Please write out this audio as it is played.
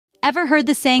Ever heard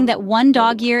the saying that one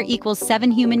dog year equals 7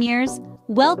 human years?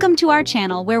 Welcome to our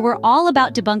channel where we're all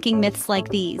about debunking myths like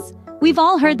these. We've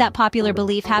all heard that popular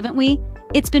belief, haven't we?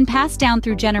 It's been passed down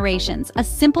through generations, a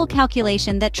simple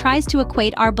calculation that tries to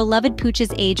equate our beloved pooch's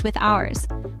age with ours.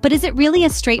 But is it really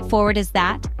as straightforward as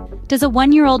that? Does a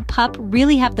 1-year-old pup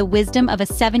really have the wisdom of a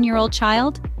 7-year-old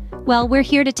child? Well, we're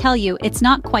here to tell you it's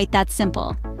not quite that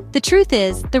simple. The truth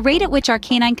is, the rate at which our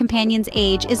canine companions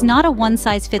age is not a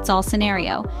one-size-fits-all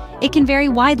scenario. It can vary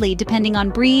widely depending on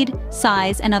breed,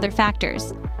 size, and other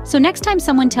factors. So next time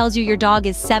someone tells you your dog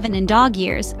is 7 in dog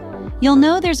years, you'll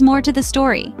know there's more to the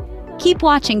story. Keep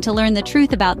watching to learn the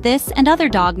truth about this and other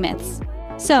dog myths.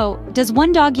 So, does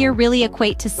one dog year really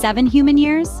equate to 7 human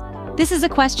years? This is a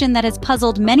question that has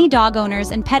puzzled many dog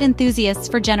owners and pet enthusiasts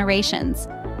for generations.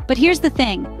 But here's the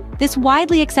thing, this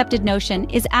widely accepted notion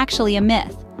is actually a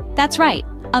myth. That's right,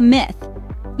 a myth.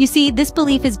 You see, this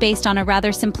belief is based on a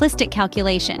rather simplistic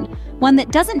calculation, one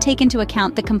that doesn't take into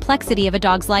account the complexity of a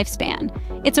dog's lifespan.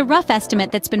 It's a rough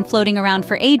estimate that's been floating around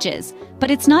for ages,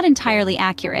 but it's not entirely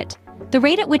accurate. The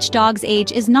rate at which dogs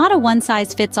age is not a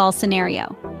one-size-fits-all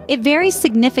scenario. It varies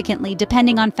significantly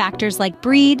depending on factors like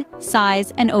breed,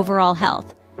 size, and overall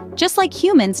health. Just like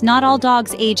humans, not all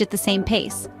dogs age at the same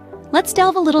pace. Let's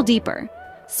delve a little deeper.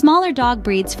 Smaller dog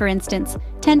breeds, for instance,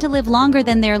 tend to live longer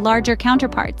than their larger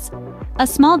counterparts. A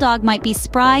small dog might be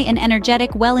spry and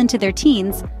energetic well into their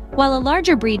teens, while a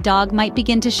larger breed dog might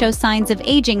begin to show signs of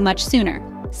aging much sooner.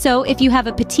 So if you have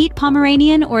a petite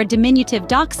Pomeranian or a diminutive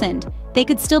Dachshund, they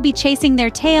could still be chasing their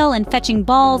tail and fetching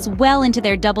balls well into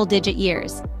their double-digit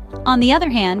years. On the other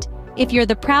hand, if you're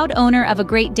the proud owner of a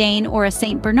Great Dane or a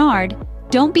Saint Bernard,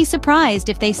 don't be surprised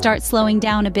if they start slowing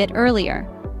down a bit earlier.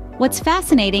 What's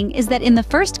fascinating is that in the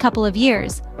first couple of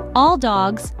years, all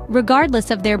dogs, regardless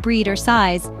of their breed or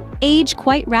size, age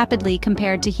quite rapidly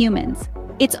compared to humans.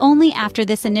 It's only after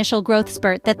this initial growth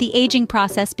spurt that the aging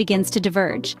process begins to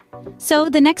diverge. So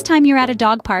the next time you're at a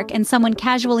dog park and someone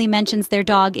casually mentions their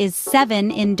dog is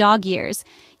 7 in dog years,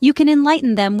 you can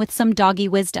enlighten them with some doggy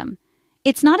wisdom.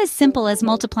 It's not as simple as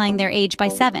multiplying their age by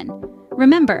 7.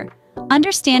 Remember,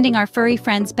 understanding our furry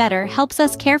friends better helps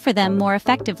us care for them more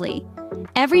effectively.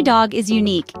 Every dog is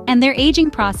unique, and their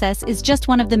aging process is just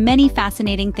one of the many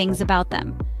fascinating things about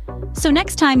them. So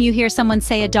next time you hear someone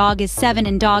say a dog is 7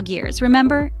 in dog years,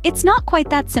 remember, it's not quite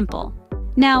that simple.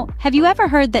 Now, have you ever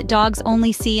heard that dogs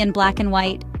only see in black and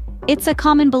white? It's a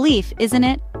common belief, isn't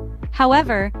it?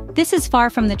 However, this is far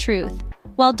from the truth.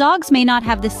 While dogs may not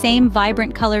have the same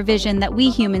vibrant color vision that we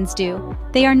humans do,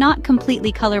 they are not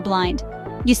completely colorblind.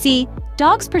 You see,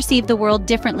 dogs perceive the world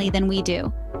differently than we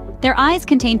do. Their eyes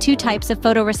contain 2 types of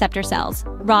photoreceptor cells,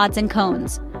 rods and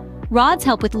cones. Rods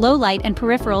help with low light and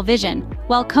peripheral vision,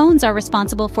 while cones are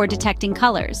responsible for detecting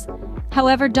colors.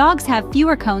 However, dogs have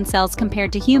fewer cone cells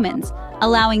compared to humans,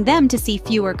 allowing them to see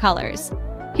fewer colors.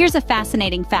 Here's a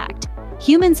fascinating fact.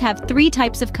 Humans have 3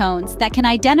 types of cones that can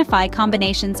identify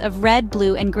combinations of red,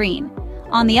 blue, and green.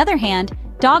 On the other hand,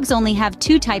 dogs only have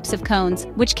 2 types of cones,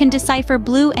 which can decipher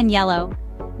blue and yellow.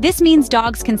 This means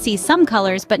dogs can see some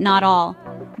colors but not all.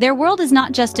 Their world is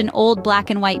not just an old black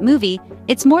and white movie,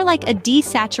 it's more like a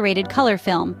desaturated color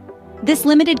film. This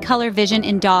limited color vision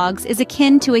in dogs is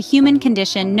akin to a human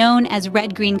condition known as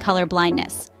red-green color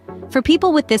blindness. For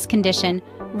people with this condition,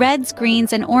 reds,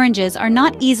 greens, and oranges are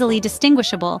not easily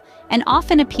distinguishable and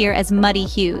often appear as muddy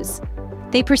hues.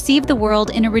 They perceive the world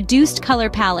in a reduced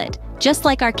color palette, just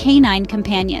like our canine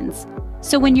companions.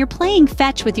 So when you're playing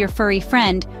fetch with your furry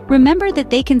friend, remember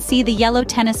that they can see the yellow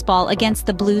tennis ball against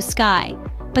the blue sky,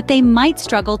 but they might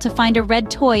struggle to find a red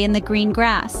toy in the green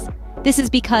grass. This is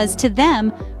because, to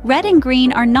them, red and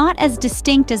green are not as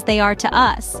distinct as they are to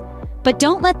us. But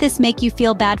don't let this make you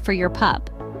feel bad for your pup.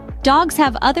 Dogs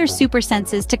have other super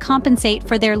senses to compensate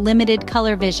for their limited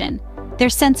color vision. Their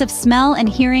sense of smell and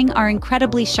hearing are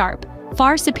incredibly sharp,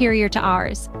 far superior to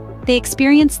ours. They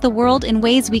experience the world in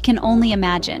ways we can only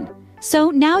imagine.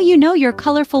 So now you know your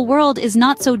colorful world is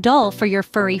not so dull for your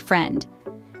furry friend.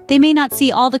 They may not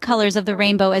see all the colors of the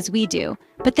rainbow as we do,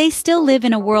 but they still live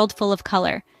in a world full of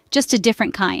color, just a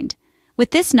different kind.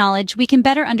 With this knowledge, we can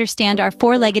better understand our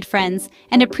 4-legged friends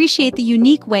and appreciate the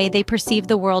unique way they perceive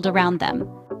the world around them.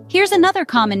 Here's another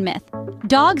common myth.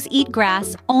 Dogs eat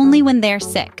grass only when they're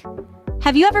sick.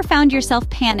 Have you ever found yourself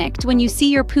panicked when you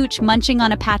see your pooch munching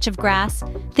on a patch of grass,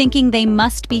 thinking they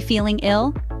must be feeling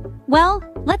ill? Well,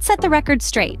 let's set the record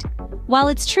straight. While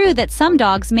it's true that some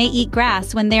dogs may eat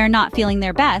grass when they are not feeling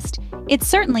their best, it's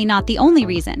certainly not the only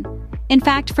reason. In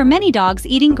fact, for many dogs,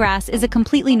 eating grass is a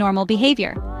completely normal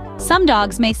behavior. Some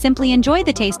dogs may simply enjoy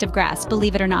the taste of grass,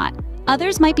 believe it or not.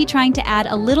 Others might be trying to add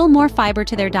a little more fiber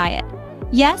to their diet.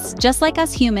 Yes, just like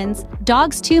us humans,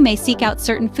 dogs too may seek out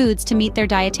certain foods to meet their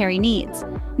dietary needs.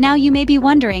 Now you may be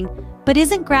wondering, but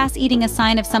isn't grass eating a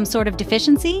sign of some sort of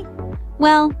deficiency?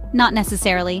 Well, not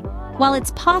necessarily. While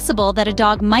it's possible that a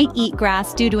dog might eat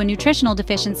grass due to a nutritional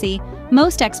deficiency,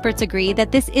 most experts agree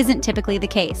that this isn't typically the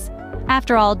case.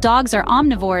 After all, dogs are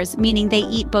omnivores, meaning they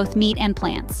eat both meat and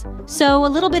plants. So a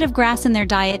little bit of grass in their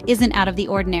diet isn't out of the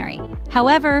ordinary.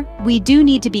 However, we do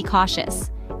need to be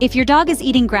cautious. If your dog is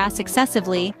eating grass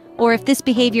excessively, or if this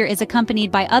behavior is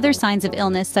accompanied by other signs of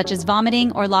illness such as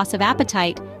vomiting or loss of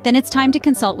appetite, then it's time to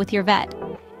consult with your vet.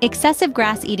 Excessive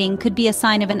grass eating could be a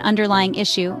sign of an underlying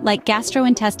issue like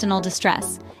gastrointestinal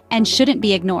distress and shouldn't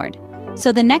be ignored.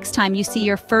 So the next time you see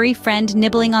your furry friend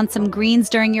nibbling on some greens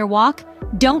during your walk,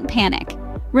 don't panic.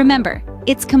 Remember,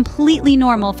 it's completely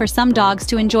normal for some dogs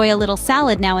to enjoy a little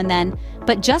salad now and then,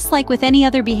 but just like with any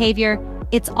other behavior,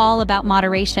 it's all about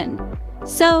moderation.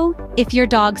 So, if your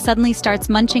dog suddenly starts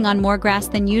munching on more grass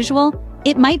than usual,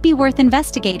 it might be worth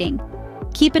investigating.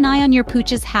 Keep an eye on your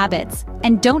pooch's habits,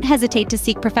 and don't hesitate to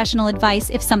seek professional advice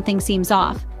if something seems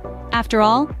off. After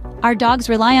all, our dogs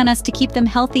rely on us to keep them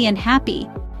healthy and happy.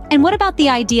 And what about the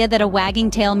idea that a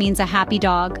wagging tail means a happy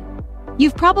dog?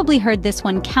 You've probably heard this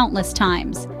one countless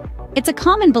times. It's a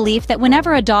common belief that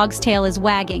whenever a dog's tail is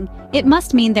wagging, it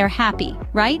must mean they're happy,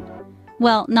 right?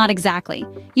 Well, not exactly.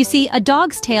 You see, a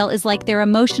dog's tail is like their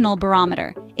emotional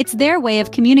barometer. It's their way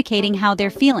of communicating how they're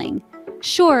feeling.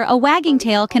 Sure, a wagging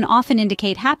tail can often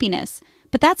indicate happiness,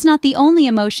 but that's not the only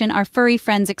emotion our furry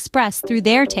friends express through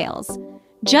their tails.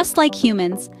 Just like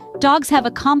humans, dogs have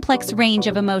a complex range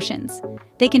of emotions.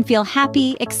 They can feel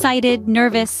happy, excited,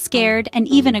 nervous, scared, and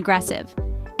even aggressive.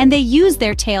 And they use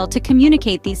their tail to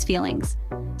communicate these feelings.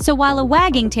 So while a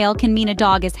wagging tail can mean a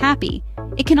dog is happy,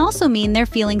 it can also mean they're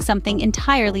feeling something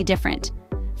entirely different.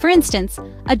 For instance,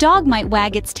 a dog might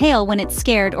wag its tail when it's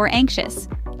scared or anxious.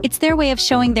 It's their way of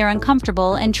showing they're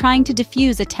uncomfortable and trying to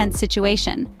diffuse a tense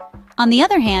situation. On the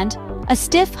other hand, a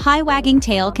stiff, high-wagging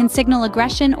tail can signal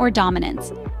aggression or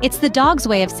dominance. It's the dog's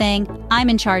way of saying, "I'm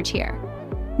in charge here."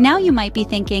 Now you might be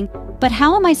thinking, but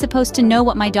how am I supposed to know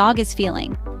what my dog is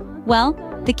feeling? Well,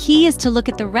 the key is to look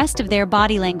at the rest of their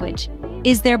body language.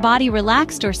 Is their body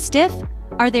relaxed or stiff?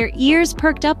 Are their ears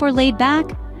perked up or laid back?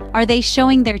 Are they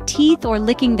showing their teeth or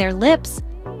licking their lips?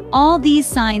 All these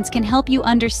signs can help you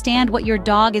understand what your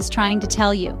dog is trying to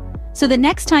tell you. So the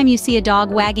next time you see a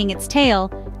dog wagging its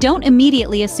tail, don't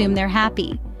immediately assume they're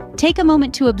happy. Take a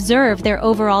moment to observe their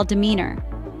overall demeanor.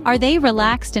 Are they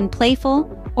relaxed and playful,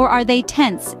 or are they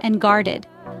tense and guarded?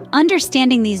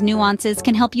 Understanding these nuances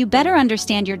can help you better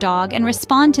understand your dog and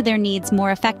respond to their needs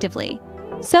more effectively.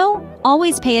 So,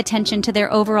 always pay attention to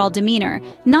their overall demeanor,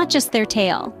 not just their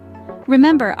tail.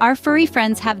 Remember, our furry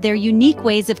friends have their unique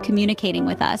ways of communicating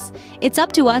with us. It's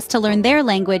up to us to learn their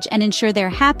language and ensure they're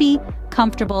happy,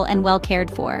 comfortable, and well cared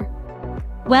for.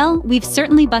 Well, we've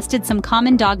certainly busted some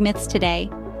common dog myths today.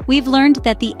 We've learned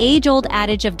that the age-old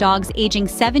adage of dogs aging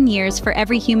 7 years for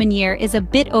every human year is a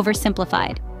bit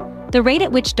oversimplified. The rate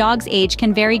at which dogs age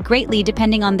can vary greatly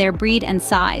depending on their breed and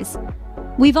size.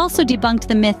 We've also debunked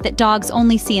the myth that dogs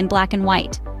only see in black and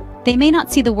white. They may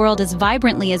not see the world as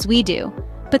vibrantly as we do,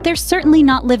 but they're certainly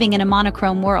not living in a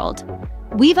monochrome world.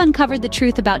 We've uncovered the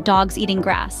truth about dogs eating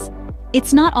grass.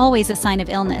 It's not always a sign of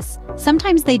illness.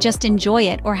 Sometimes they just enjoy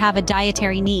it or have a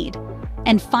dietary need.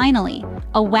 And finally,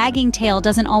 a wagging tail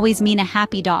doesn't always mean a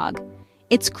happy dog.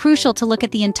 It's crucial to look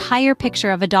at the entire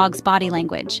picture of a dog's body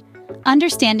language.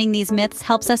 Understanding these myths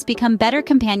helps us become better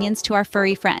companions to our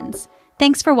furry friends.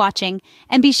 Thanks for watching,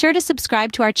 and be sure to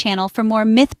subscribe to our channel for more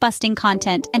myth-busting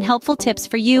content and helpful tips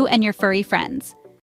for you and your furry friends.